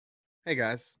Hey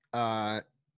guys,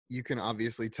 you can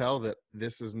obviously tell that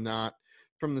this is not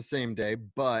from the same day,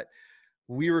 but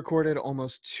we recorded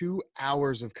almost 2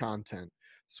 hours of content.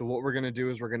 So what we're going to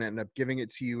do is we're going to end up giving it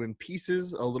to you in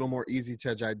pieces, a little more easy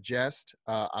to digest.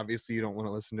 Obviously, you don't want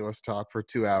to listen to us talk for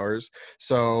 2 hours.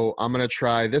 So I'm going to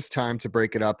try this time to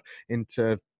break it up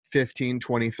into 15,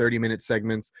 20, 30-minute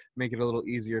segments, make it a little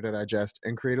easier to digest,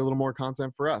 and create a little more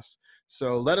content for us.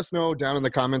 So let us know down in the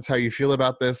comments how you feel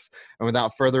about this. And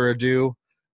without further ado,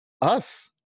 us.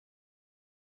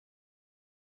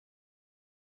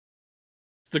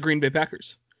 The Green Bay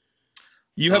Packers.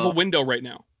 You have a window right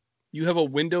now. You have a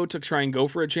window to try and go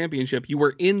for a championship. You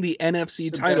were in the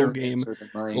NFC title game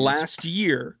last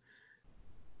year.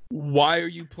 Why are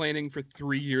you planning for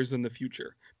 3 years in the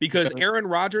future? Because Aaron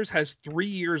Rodgers has 3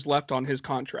 years left on his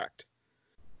contract.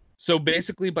 So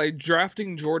basically, by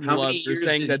drafting Jordan Love, you're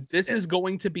saying that this is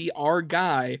going to be our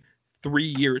guy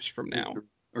 3 years from now.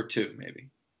 Or two, maybe.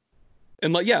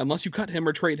 And unless you cut him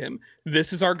or trade him,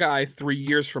 this is our guy 3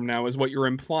 years from now is what you're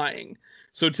implying.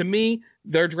 So to me,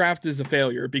 their draft is a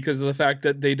failure because of the fact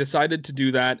that they decided to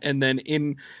do that. And then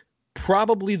in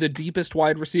probably the deepest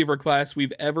wide receiver class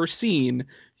we've ever seen,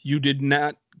 you did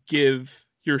not give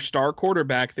your star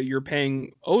quarterback that you're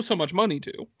paying so much money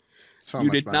to. You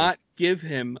did not give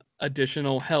him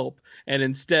additional help. And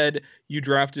instead, you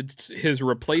drafted his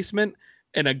replacement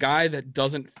and a guy that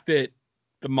doesn't fit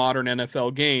the modern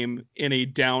NFL game in a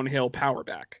downhill power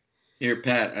back. Here,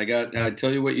 Pat, I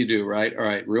tell you what you do, right? All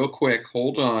right, real quick,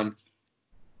 hold on.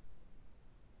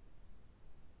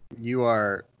 You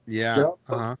are, yeah.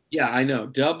 Dub, yeah, I know.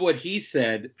 Dub what he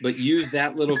said, but use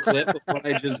that little clip of what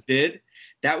I just did.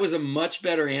 That was a much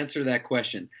better answer to that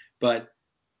question. But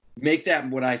make that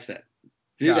what I said.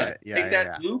 Do that. Take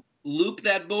that. Loop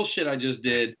that bullshit I just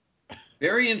did.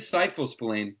 Very insightful,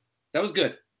 Spillane. That was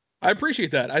good. I appreciate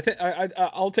that.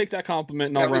 I'll take that compliment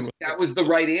and I'll run with it. That was the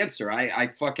right answer.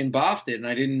 I fucking boffed it and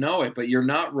I didn't know it, but you're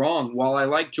not wrong. While I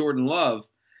like Jordan Love,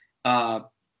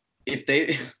 if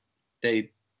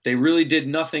they really did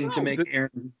nothing to make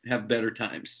Aaron have better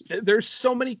times. There's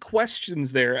so many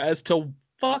questions there as to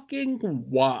fucking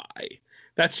why.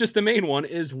 That's just the main one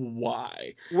is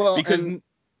why. Well, because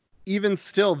even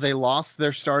still, they lost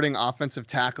their starting offensive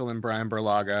tackle in Brian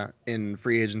Berlaga in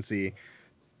free agency.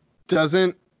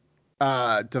 Doesn't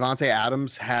Davante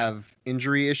Adams have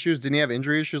injury issues? Didn't he have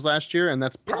injury issues last year? And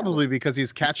that's probably because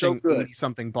he's catching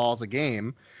 80-something balls a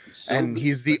game.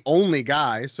 He's the only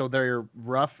guy, so they're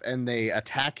rough and they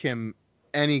attack him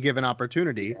any given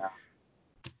opportunity. Yeah.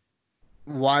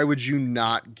 Why would you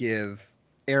not give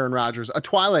Aaron Rodgers a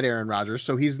Twilight Aaron Rodgers?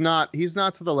 So he's not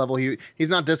to the level he's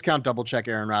not discount double check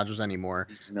Aaron Rodgers anymore.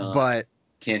 He's not. But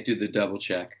can't do the double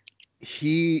check.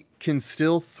 He can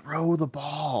still throw the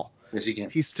ball. Yes, he can.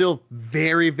 He's still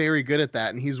very, very good at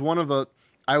that. And he's one of the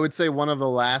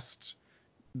last,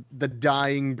 the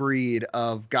dying breed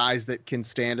of guys that can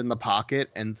stand in the pocket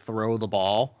and throw the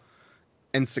ball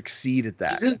and succeed at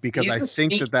that.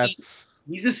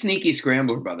 He's a sneaky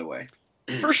scrambler, by the way.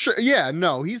 For sure. Yeah,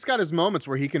 no, he's got his moments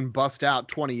where he can bust out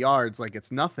 20 yards like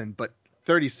it's nothing, but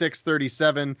 36,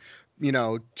 37,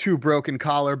 2 broken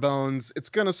collarbones, it's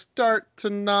going to start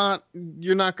to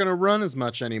you're not going to run as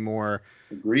much anymore.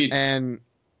 Agreed. And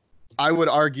I would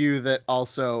argue that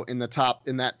also in that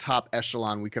top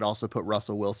echelon, we could also put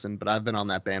Russell Wilson, but I've been on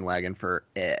that bandwagon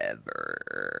forever.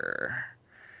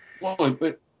 Well,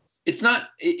 but it's not,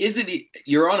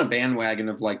 you're on a bandwagon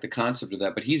of like the concept of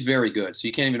that, but he's very good. So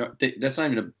you can't even, that's not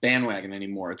even a bandwagon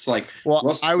anymore. It's like,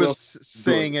 I was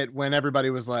saying it when everybody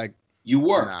was like, you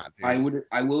were.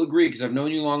 I will agree because I've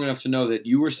known you long enough to know that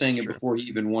you were saying it before he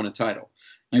even won a title.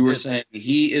 You were saying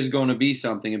he is going to be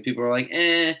something, and people are like,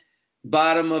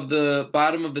 bottom of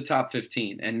the top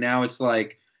 15. And now it's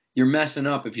like you're messing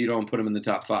up if you don't put him in the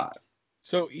top 5.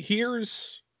 So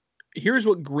here's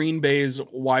what Green Bay's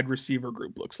wide receiver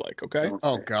group looks like. Okay.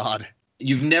 Oh God,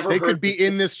 you've never. They could be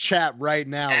in this chat right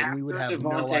now, and we would have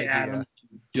no idea. Adams,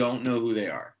 you don't know who they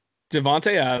are.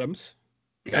 Davante Adams.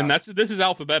 Yeah. And this is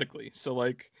alphabetically.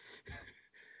 So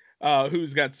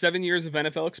who's got 7 years of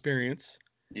NFL experience?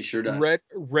 He sure does.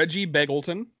 Reggie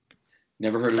Begelton.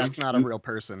 Never heard of him. That's not a real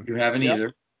person. You haven't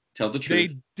either. Tell the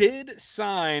truth. They did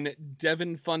sign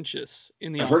Devin Funchess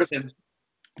in the. I've heard of him.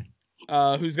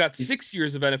 Who's got 6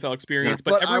 years of NFL experience,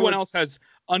 but everyone else has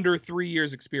under 3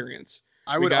 years experience.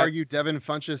 I would argue Devin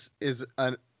Funchess is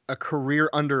a career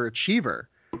underachiever.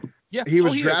 Yeah, he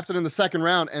was drafted in the second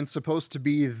round and supposed to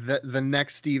be the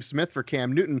next Steve Smith for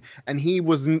Cam Newton, and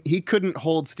he couldn't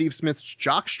hold Steve Smith's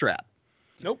jockstrap.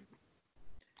 Nope.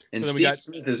 And so Steve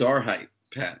Smith is our height,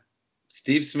 Pat.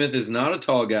 Steve Smith is not a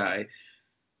tall guy.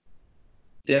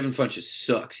 Devin Funchess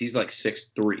sucks. He's like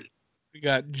 6'3". We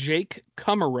got Jake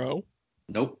Kummerow.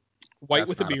 Nope. White That's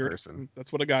with a not a beard. person.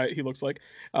 That's what a guy he looks like.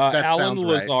 That Alan sounds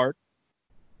right. Lazard.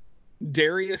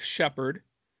 Darius Shepard.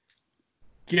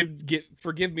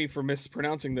 Forgive me for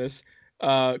mispronouncing this,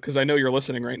 because I know you're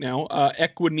listening right now.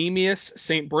 Equinemius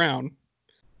St. Brown.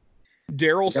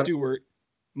 Daryl Stewart.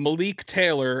 Malik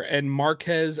Taylor, and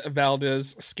Marquez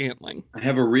Valdez Scantling. I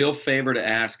have a real favor to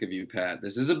ask of you, Pat.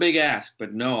 This is a big ask,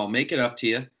 but no, I'll make it up to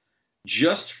you.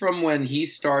 Just from when he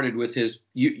started with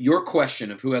your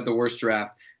question of who had the worst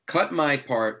draft, cut my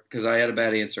part because I had a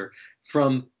bad answer.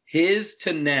 From his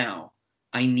to now,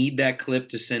 I need that clip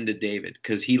to send to David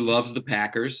because he loves the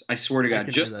Packers. I swear to God,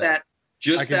 just that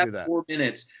 4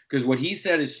 minutes, because what he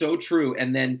said is so true.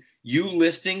 And then you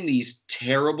listing these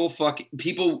terrible fucking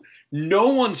people no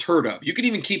one's heard of. You can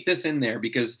even keep this in there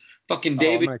because fucking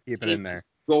David keep it in there. Is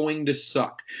going to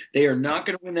suck. They are not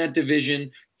going to win that division.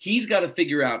 He's got to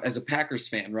figure out as a Packers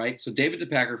fan, right? So David's a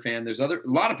Packer fan. There's a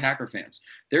lot of Packer fans.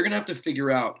 They're going to have to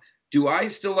figure out, do I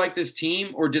still like this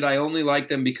team or did I only like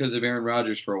them because of Aaron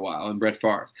Rodgers for a while and Brett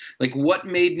Favre? Like, what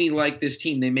made me like this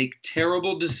team? They make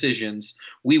terrible decisions.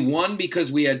 We won because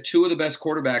we had two of the best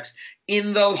quarterbacks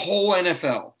in the whole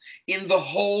NFL. In the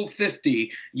whole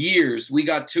 50 years, we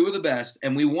got two of the best,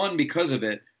 and we won because of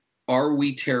it. Are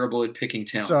we terrible at picking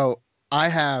talent? So I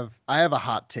have a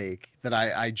hot take that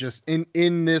I just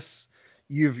in this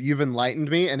you've enlightened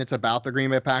me, and it's about the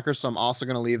Green Bay Packers. So I'm also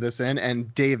going to leave this in.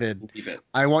 And David,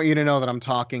 I want you to know that I'm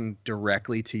talking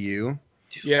directly to you.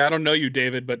 Yeah, I don't know you,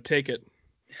 David, but take it.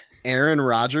 Aaron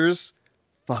Rodgers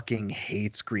fucking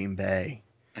hates Green Bay.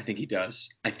 I think he does.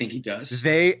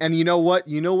 And you know what?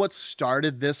 You know what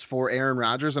started this for Aaron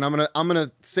Rodgers? And I'm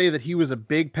gonna say that he was a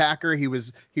big Packer. He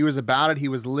was about it. He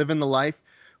was living the life.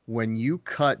 When you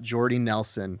cut Jordy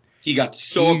Nelson, he got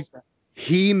so upset.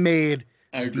 He made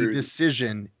the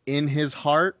decision in his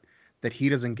heart that he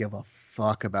doesn't give a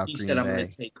fuck about Green Bay. He said, I'm going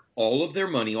to take all of their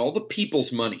money, all the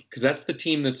people's money, because that's the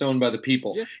team that's owned by the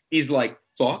people. Yeah. He's like,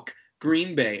 fuck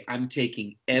Green Bay. I'm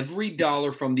taking every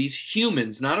dollar from these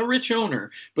humans, not a rich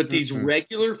owner, but these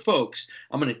regular folks.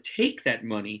 I'm going to take that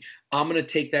money. I'm going to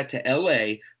take that to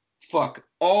L.A., fuck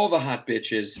all the hot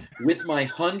bitches with my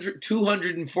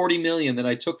 $240 million that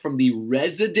I took from the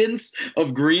residents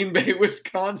of Green Bay,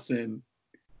 Wisconsin.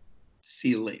 See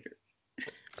you later.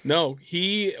 No,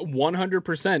 he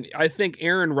 100%. I think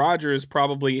Aaron Rodgers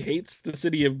probably hates the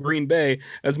city of Green Bay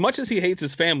as much as he hates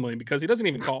his family because he doesn't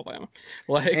even call them.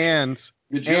 And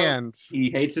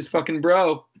he hates his fucking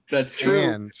bro. That's true.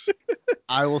 And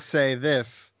I will say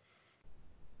this,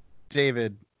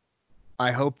 David,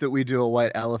 I hope that we do a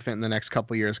white elephant in the next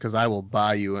couple of years because I will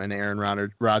buy you an Aaron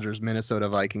Rodgers Minnesota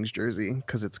Vikings jersey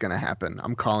because it's going to happen.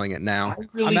 I'm calling it now.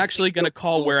 I'm actually going to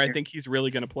call where I think he's really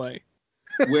going to play.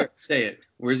 Say it.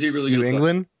 Where's he really going to play? New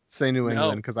England? Say New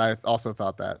England because I also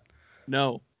thought that.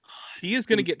 No. He is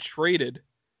going to get traded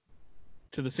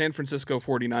to the San Francisco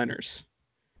 49ers.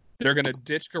 They're going to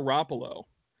ditch Garoppolo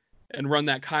and run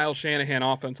that Kyle Shanahan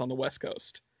offense on the West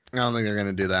Coast. I don't think they're going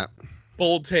to do that.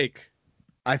 Bold take.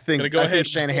 I think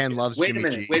Shanahan loves Jimmy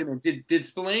G. Wait a minute. Did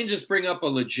Spillane just bring up a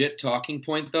legit talking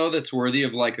point, though, that's worthy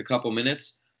of like a couple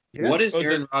minutes? Yeah. What is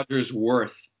Aaron Rodgers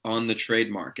worth on the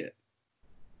trade market?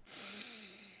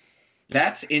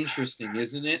 That's interesting,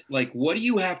 isn't it? Like, what do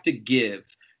you have to give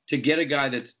to get a guy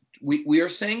that's we are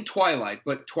saying Twilight,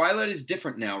 but Twilight is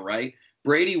different now, right?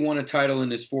 Brady won a title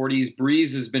in his 40s.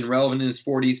 Breeze has been relevant in his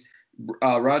 40s.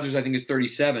 Rodgers, I think, is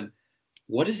 37.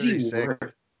 What is 36. He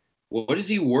worth? What is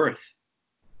he worth?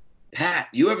 Pat,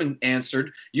 you haven't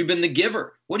answered. You've been the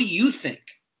giver. What do you think?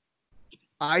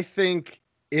 I think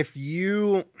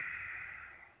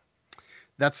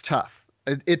that's tough.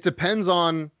 It depends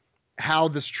on how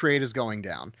this trade is going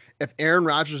down. If Aaron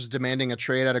Rodgers is demanding a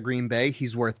trade out of Green Bay,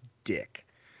 he's worth dick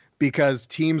because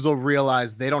teams will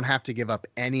realize they don't have to give up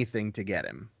anything to get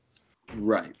him.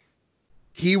 Right.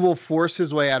 He will force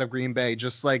his way out of Green Bay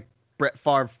just like Brett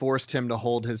Favre forced him to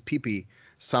hold his pee-pee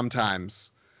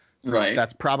sometimes. Right.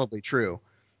 That's probably true.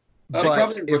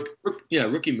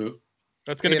 Rookie move.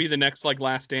 That's going to be the next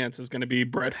last dance is going to be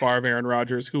Brett Favre, Aaron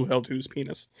Rodgers, who held whose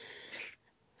penis.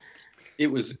 It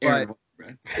was Aaron.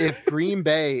 If Green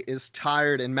Bay is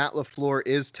tired and Matt LaFleur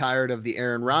is tired of the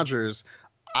Aaron Rodgers,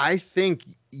 I think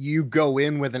you go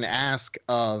in with an ask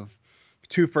of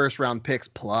 2 first-round picks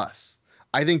plus.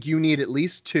 I think you need at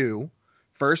least 2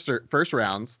 first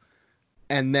rounds.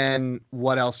 And then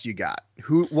what else you got?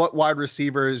 What wide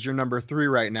receiver is your number 3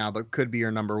 right now, but could be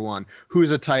your number 1?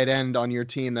 Who's a tight end on your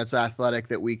team that's athletic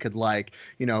that we could like?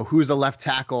 Who's a left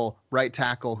tackle, right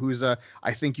tackle?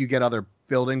 I think you get other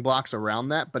building blocks around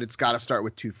that, but it's got to start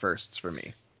with 2 firsts for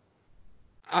me.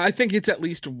 I think it's at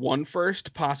least one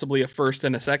first, possibly a first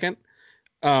and a second.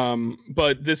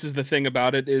 But this is the thing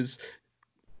about it is,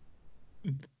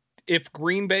 if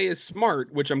Green Bay is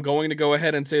smart, which I'm going to go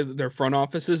ahead and say that their front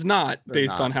office is not,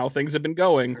 based on how things have been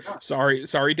going.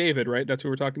 Sorry, David, right? That's who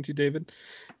we're talking to, David?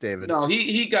 David. No,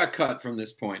 he got cut from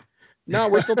this point. No,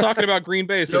 we're still talking about Green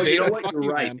Bay. So no, David, you know what? You're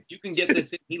right. Man. If you can get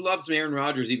this in, he loves Aaron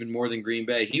Rodgers even more than Green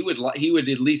Bay. He would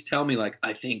at least tell me, like,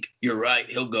 I think you're right.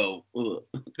 He'll go. Ugh.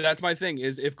 That's my thing,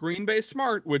 is if Green Bay's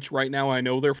smart, which right now I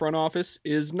know their front office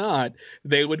is not,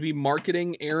 they would be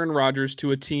marketing Aaron Rodgers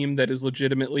to a team that is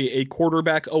legitimately a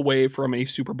quarterback away from a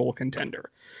Super Bowl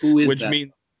contender. Who is which that?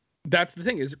 Means that's the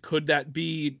thing, is could that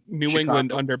be New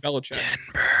England under Belichick?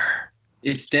 Denver.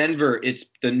 It's Denver. It's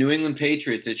the New England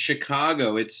Patriots. It's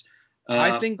Chicago. It's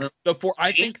I don't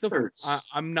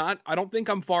think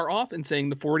I'm far off in saying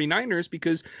the 49ers,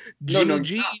 because Jimmy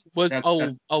G was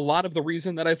a lot of the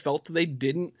reason that I felt they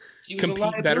didn't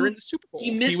compete better in the Super Bowl.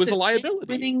 He was a liability.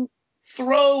 Winning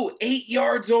throw, 8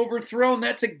 yards overthrown.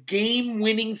 That's a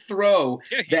game-winning throw.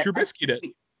 Yeah, he Trubisky'd it.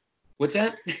 What's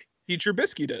that? He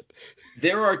Trubisky'd it.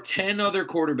 There are 10 other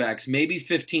quarterbacks, maybe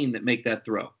 15, that make that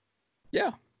throw.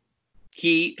 Yeah.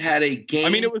 He had a game. I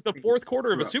mean, it was the fourth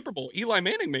quarter of a Super Bowl. Eli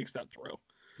Manning makes that throw.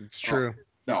 It's true.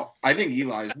 No, I think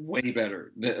Eli's way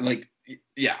better.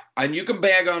 Yeah, and you can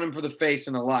bag on him for the face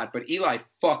and a lot, but Eli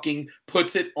fucking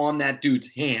puts it on that dude's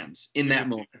hands in that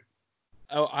moment.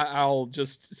 I'll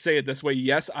just say it this way.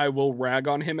 Yes, I will rag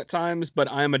on him at times,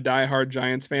 but I'm a diehard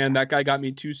Giants fan. That guy got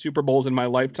me 2 Super Bowls in my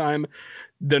lifetime.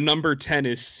 The number 10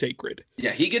 is sacred.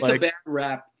 Yeah, he gets a bad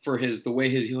rap for the way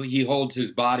he holds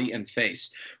his body and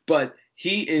face, but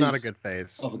he is not a good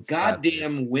face. A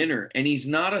goddamn winner, and he's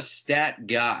not a stat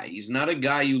guy. He's not a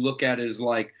guy you look at as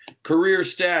like career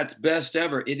stats, best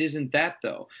ever. It isn't that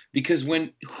though, because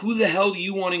who the hell do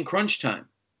you want in crunch time?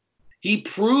 He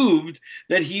proved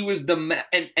that he was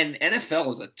and NFL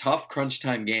is a tough crunch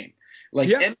time game. Like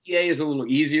NBA is a little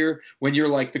easier when you're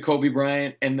like the Kobe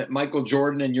Bryant and the Michael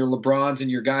Jordan and your LeBrons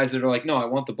and your guys that are like, no, I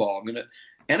want the ball.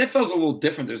 NFL's a little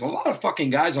different. There's a lot of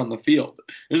fucking guys on the field.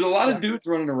 There's a lot of dudes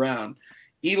running around.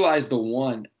 Eli's the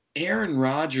one. Aaron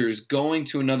Rodgers going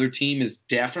to another team is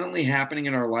definitely happening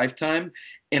in our lifetime.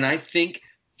 And I think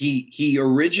he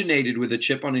originated with a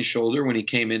chip on his shoulder when he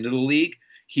came into the league.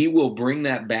 He will bring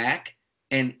that back,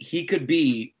 and he could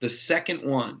be the second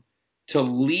one to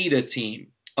lead a team.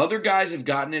 Other guys have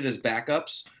gotten it as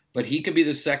backups, but he could be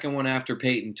the second one after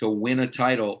Peyton to win a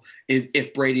title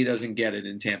if Brady doesn't get it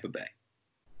in Tampa Bay.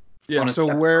 Yeah. So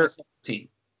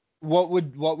what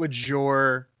would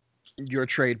your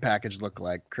trade package look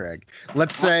like, Craig?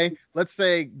 Let's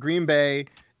say Green Bay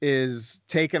is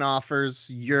taking offers.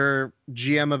 You're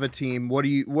GM of a team. What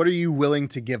are you willing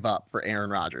to give up for Aaron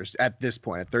Rodgers at this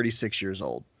point, at 36 years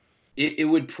old? It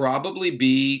would probably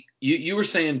be you were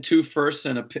saying 2 firsts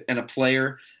and a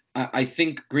player. I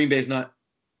think Green Bay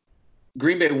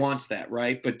wants that,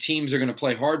 right? But teams are going to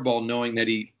play hardball knowing that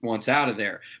he wants out of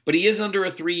there. But he is under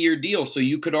a 3-year deal, so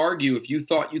you could argue if you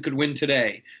thought you could win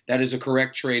today, that is a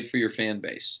correct trade for your fan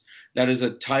base. That is a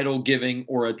title giving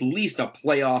or at least a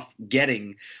playoff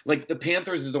getting. Like the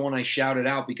Panthers is the one I shouted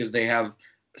out because they have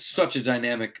such a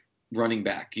dynamic running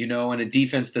back, and a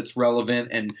defense that's relevant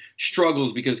and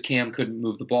struggles because Cam couldn't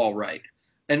move the ball right.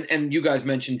 And you guys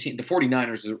mentioned the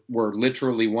 49ers were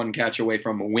literally one catch away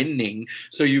from winning,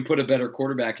 so you put a better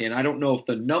quarterback in. I don't know if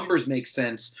the numbers make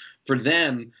sense for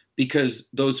them because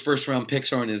those first-round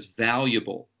picks aren't as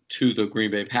valuable to the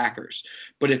Green Bay Packers.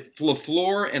 But if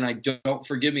LaFleur, and I don't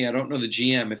know the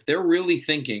GM, if they're really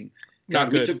thinking,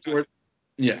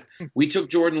 we took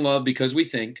Jordan Love because we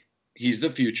think he's the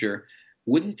future,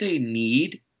 wouldn't they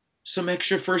need some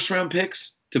extra first-round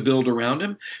picks to build around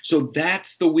him? So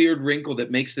that's the weird wrinkle that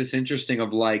makes this interesting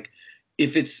of like,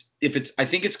 if it's I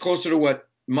think it's closer to what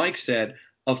Mike said,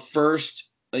 a first,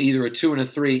 either a 2 and a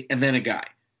 3, and then a guy,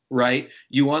 right?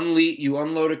 You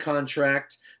unload a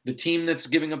contract. The team that's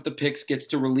giving up the picks gets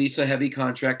to release a heavy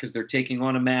contract because they're taking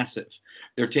on a massive.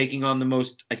 They're taking on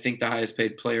the highest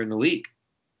paid player in the league.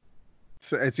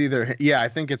 So it's either, I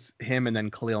think it's him and then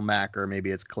Khalil Mack, or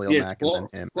maybe it's Khalil Mack and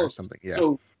then him or something. Yeah.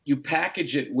 So you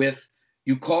package it with,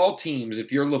 you call teams,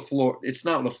 if you're LaFleur, it's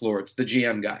not LaFleur, it's the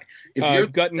GM guy. If you're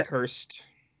Guttenhurst.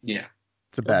 Yeah.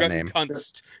 It's a bad name.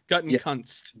 Kunst. Guy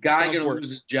going to lose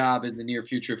his job in the near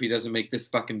future if he doesn't make this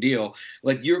fucking deal.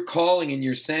 Like, you're calling and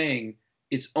you're saying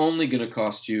it's only going to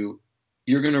cost you,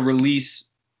 you're going to release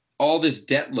all this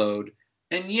debt load.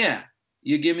 And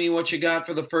you give me what you got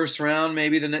for the first round,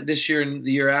 maybe this year and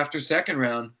the year after, second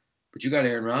round, but you got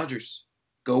Aaron Rodgers.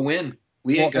 Go win.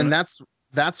 And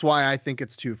that's why I think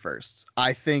it's 2 firsts.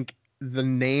 I think the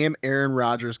name Aaron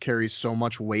Rodgers carries so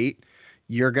much weight,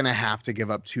 you're going to have to give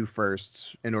up 2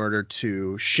 firsts in order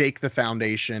to shake the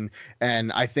foundation.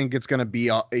 And I think it's going to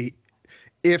be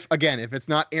if it's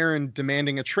not Aaron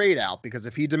demanding a trade out, because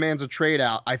if he demands a trade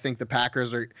out, I think the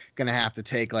Packers are going to have to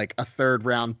take like a 3rd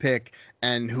round pick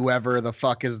and whoever the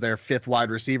fuck is their 5th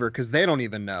wide receiver, because they don't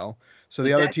even know. So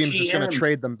the other team's just going to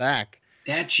trade them back.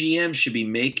 That GM should be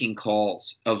making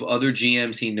calls of other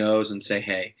GMs he knows and say,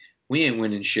 hey, we ain't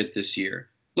winning shit this year.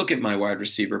 Look at my wide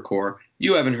receiver core.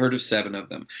 You haven't heard of 7 of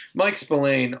them. Mike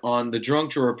Spillane on the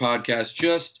Drunk Drawer podcast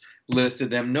just listed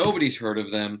them. Nobody's heard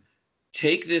of them.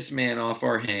 Take this man off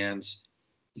our hands.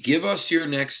 Give us your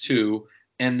next 2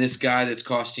 and this guy that's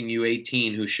costing you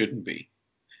 18 who shouldn't be.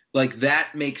 Like,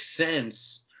 that makes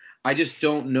sense. I just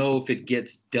don't know if it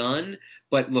gets done,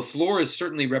 but LaFleur is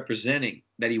certainly representing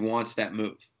that he wants that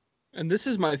move. And this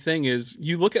is my thing is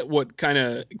you look at what kind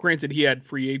of, granted he had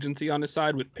free agency on his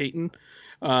side with Peyton,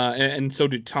 and so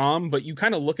did Tom, but you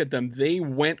kind of look at them, they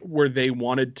went where they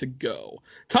wanted to go.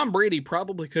 Tom Brady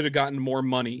probably could have gotten more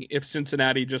money if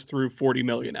Cincinnati just threw $40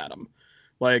 million at him.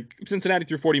 Like, if Cincinnati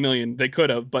threw $40 million, they could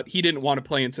have, but he didn't want to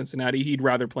play in Cincinnati. He'd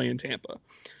rather play in Tampa.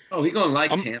 Oh, he's going to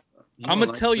like Tampa. I'm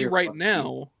going to tell you right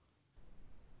now,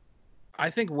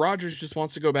 I think Rodgers just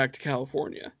wants to go back to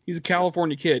California. He's a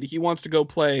California kid. He wants to go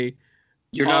play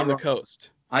on the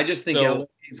coast. I just think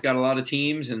he's got a lot of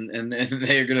teams, and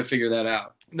they're going to figure that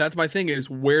out. That's my thing is,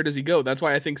 where does he go? That's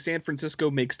why I think San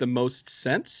Francisco makes the most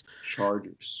sense.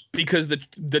 Chargers. Because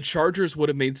the Chargers would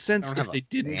have made sense if they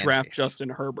didn't draft Justin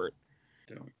Herbert.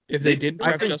 If they didn't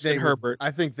draft Justin Herbert.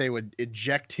 I think they would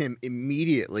eject him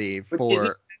immediately but for... Is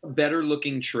it a better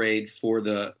looking trade for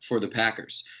the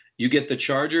Packers? You get the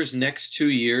Chargers next 2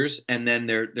 years, and then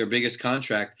their biggest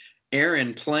contract.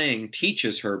 Aaron playing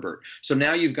teaches Herbert. So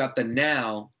now you've got the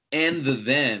now and the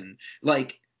then.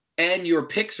 And your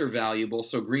picks are valuable,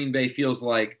 so Green Bay feels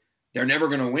like they're never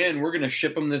going to win. We're going to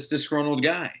ship them this disgruntled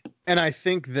guy. And I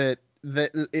think that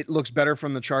it looks better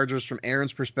from the Chargers from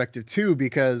Aaron's perspective too,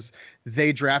 because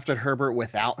they drafted Herbert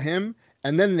without him,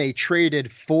 and then they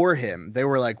traded for him. They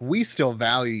were like, we still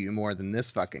value you more than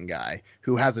this fucking guy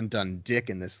who hasn't done dick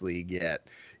in this league yet.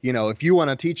 You know, if you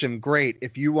want to teach him, great.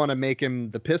 If you want to make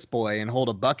him the piss boy and hold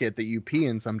a bucket that you pee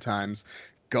in sometimes,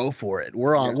 go for it.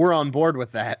 We're on board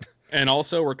with that. And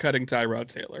also, we're cutting Tyrod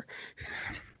Taylor.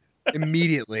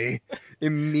 Immediately.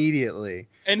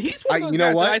 And he's one of those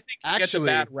guys that I think gets a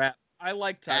bad rap. I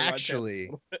like Tyrod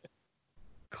Taylor.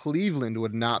 Cleveland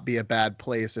would not be a bad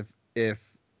place if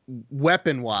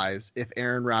weapon-wise, if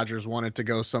Aaron Rodgers wanted to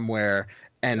go somewhere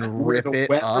and rip it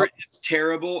up. It's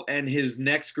terrible, and his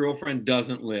next girlfriend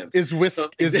doesn't live. Is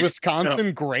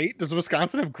Wisconsin great? Does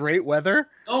Wisconsin have great weather?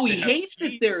 Oh, he hates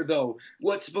it there, though.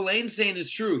 What Spillane's saying is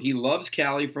true. He loves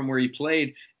Cali from where he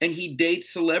played, and he dates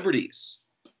celebrities.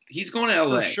 He's going to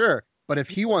L.A. For sure. But if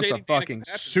he wants a fucking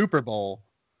Super Bowl,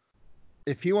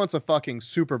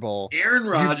 Aaron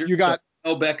Rodgers, you got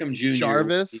Beckham Jr.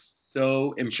 Jarvis.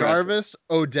 So impressive. Jarvis,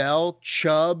 Odell,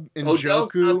 Chubb, and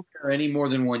Odell's Njoku. not there any more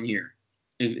than 1 year.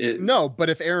 No, but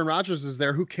if Aaron Rodgers is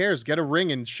there, who cares? Get a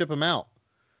ring and ship him out.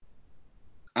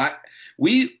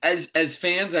 We as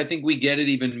fans, I think we get it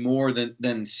even more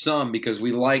than some, because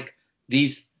we like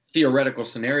these theoretical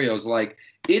scenarios. Like,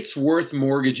 it's worth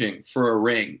mortgaging for a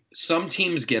ring. Some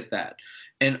teams get that,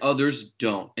 and others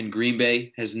don't. And Green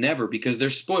Bay has never, because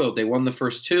they're spoiled. They won the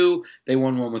first 2. They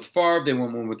won one with Favre. They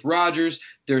won one with Rodgers.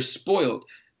 They're spoiled.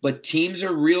 But teams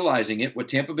are realizing it. What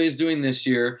Tampa Bay is doing this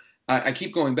year, I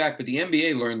keep going back, but the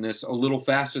NBA learned this a little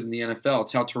faster than the NFL.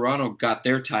 It's how Toronto got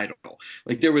their title.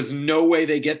 Like, there was no way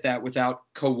they get that without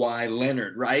Kawhi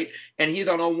Leonard, right? And he's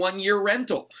on a 1-year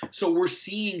rental. So we're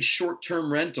seeing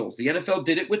short-term rentals. The NFL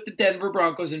did it with the Denver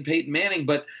Broncos and Peyton Manning,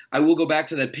 but I will go back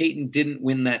to that. Peyton didn't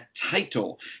win that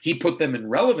title. He put them in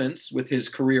relevance with his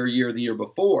career year the year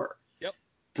before. Yep.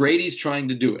 Brady's trying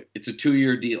to do it. It's a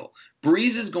 2-year deal.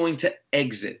 Breeze is going to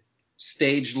exit.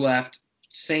 Stage left.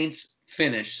 Saints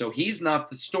finish. So he's not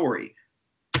the story.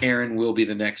 Aaron will be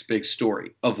the next big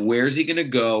story of where's he going to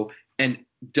go, and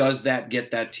does that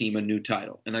get that team a new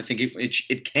title? And I think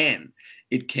it can.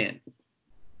 It can.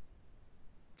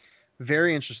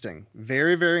 Very interesting.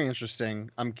 Very, very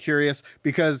interesting. I'm curious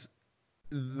because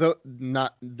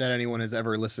not that anyone has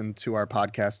ever listened to our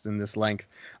podcast in this length,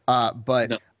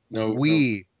 but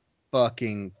we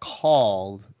fucking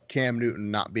called Cam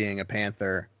Newton not being a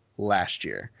Panther last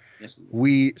year. Yes,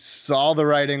 we saw the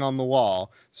writing on the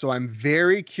wall, so I'm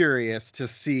very curious to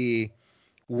see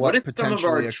what if potentially some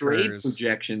of our occurs. trade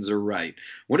projections are right?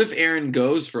 What if Aaron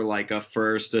goes for like a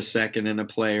first, a second, and a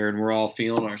player, and we're all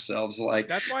feeling ourselves like,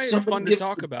 that's why it's fun to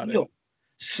talk about it.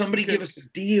 Somebody give us a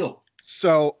deal.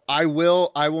 So I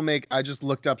just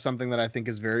looked up something that I think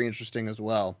is very interesting as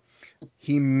well.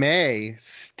 He may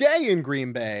stay in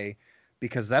Green Bay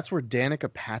because that's where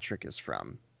Danica Patrick is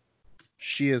from.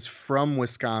 She is from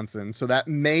Wisconsin, so that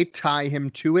may tie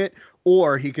him to it,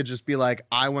 or he could just be like,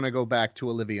 I want to go back to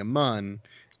Olivia Munn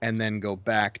and then go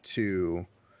back to...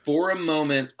 For a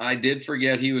moment, I did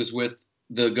forget he was with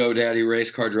the GoDaddy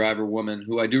race car driver woman,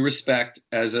 who I do respect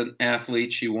as an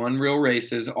athlete. She won real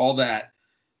races, all that.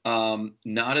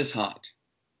 Not as hot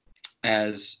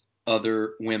as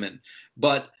other women.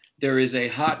 But there is a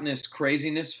hotness,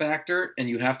 craziness factor, and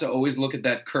you have to always look at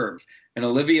that curve. And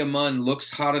Olivia Munn looks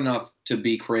hot enough to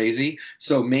be crazy,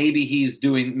 so maybe he's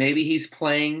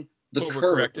playing the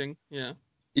curve. Yeah.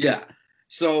 Yeah.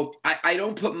 So I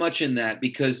don't put much in that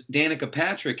because Danica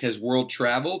Patrick has world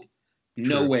traveled.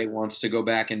 No way wants to go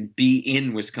back and be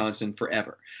in Wisconsin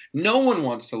forever. No one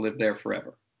wants to live there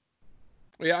forever.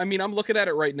 Yeah, I mean, I'm looking at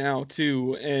it right now,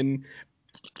 too, and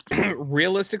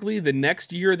realistically, the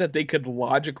next year that they could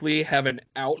logically have an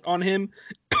out on him,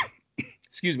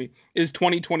 excuse me, is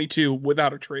 2022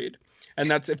 without a trade. And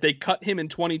that's if they cut him in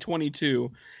 2022,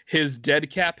 his dead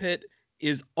cap hit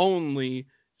is only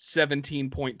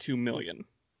 $17.2 million.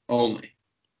 Only.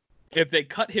 If they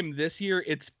cut him this year,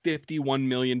 it's $51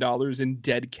 million in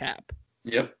dead cap.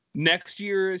 Yep. Next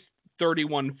year is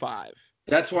 31.5.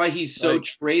 That's why he's so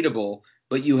tradable,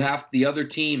 but the other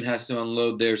team has to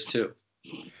unload theirs too.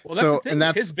 Well, that's the thing.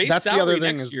 And his base salary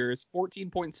next year is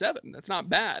 14.7. That's not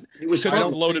bad. It was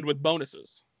loaded with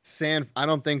bonuses. I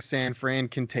don't think San Fran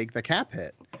can take the cap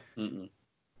hit.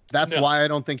 That's why I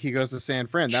don't think he goes to San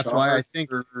Fran. That's why I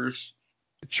think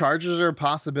Chargers are a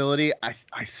possibility.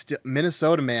 I still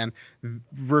Minnesota, man.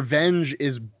 Revenge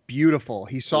is beautiful.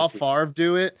 He saw Favre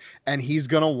do it, and he's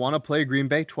gonna want to play Green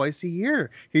Bay twice a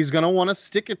year. He's gonna want to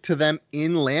stick it to them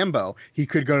in Lambeau. He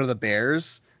could go to the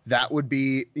Bears. That would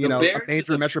be, a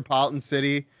major metropolitan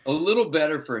city. A little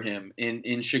better for him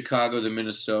in Chicago than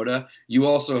Minnesota. You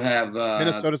also have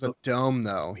Minnesota's a dome,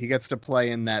 though. He gets to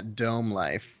play in that dome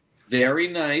life. Very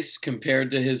nice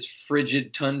compared to his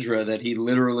frigid tundra that he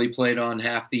literally played on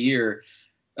half the year.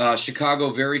 Chicago,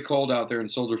 very cold out there in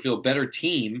Soldier Field. Better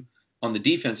team on the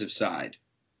defensive side.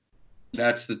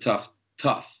 That's the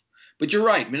tough. But you're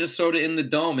right. Minnesota in the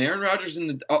dome. Aaron Rodgers in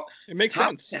the it makes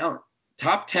sense.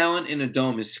 Top talent in a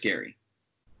dome is scary.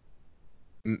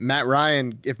 If Matt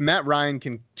Ryan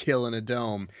can kill in a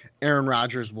dome, Aaron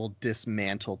Rodgers will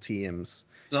dismantle teams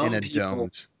in a dome.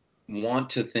 Want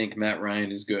to think Matt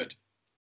Ryan is good.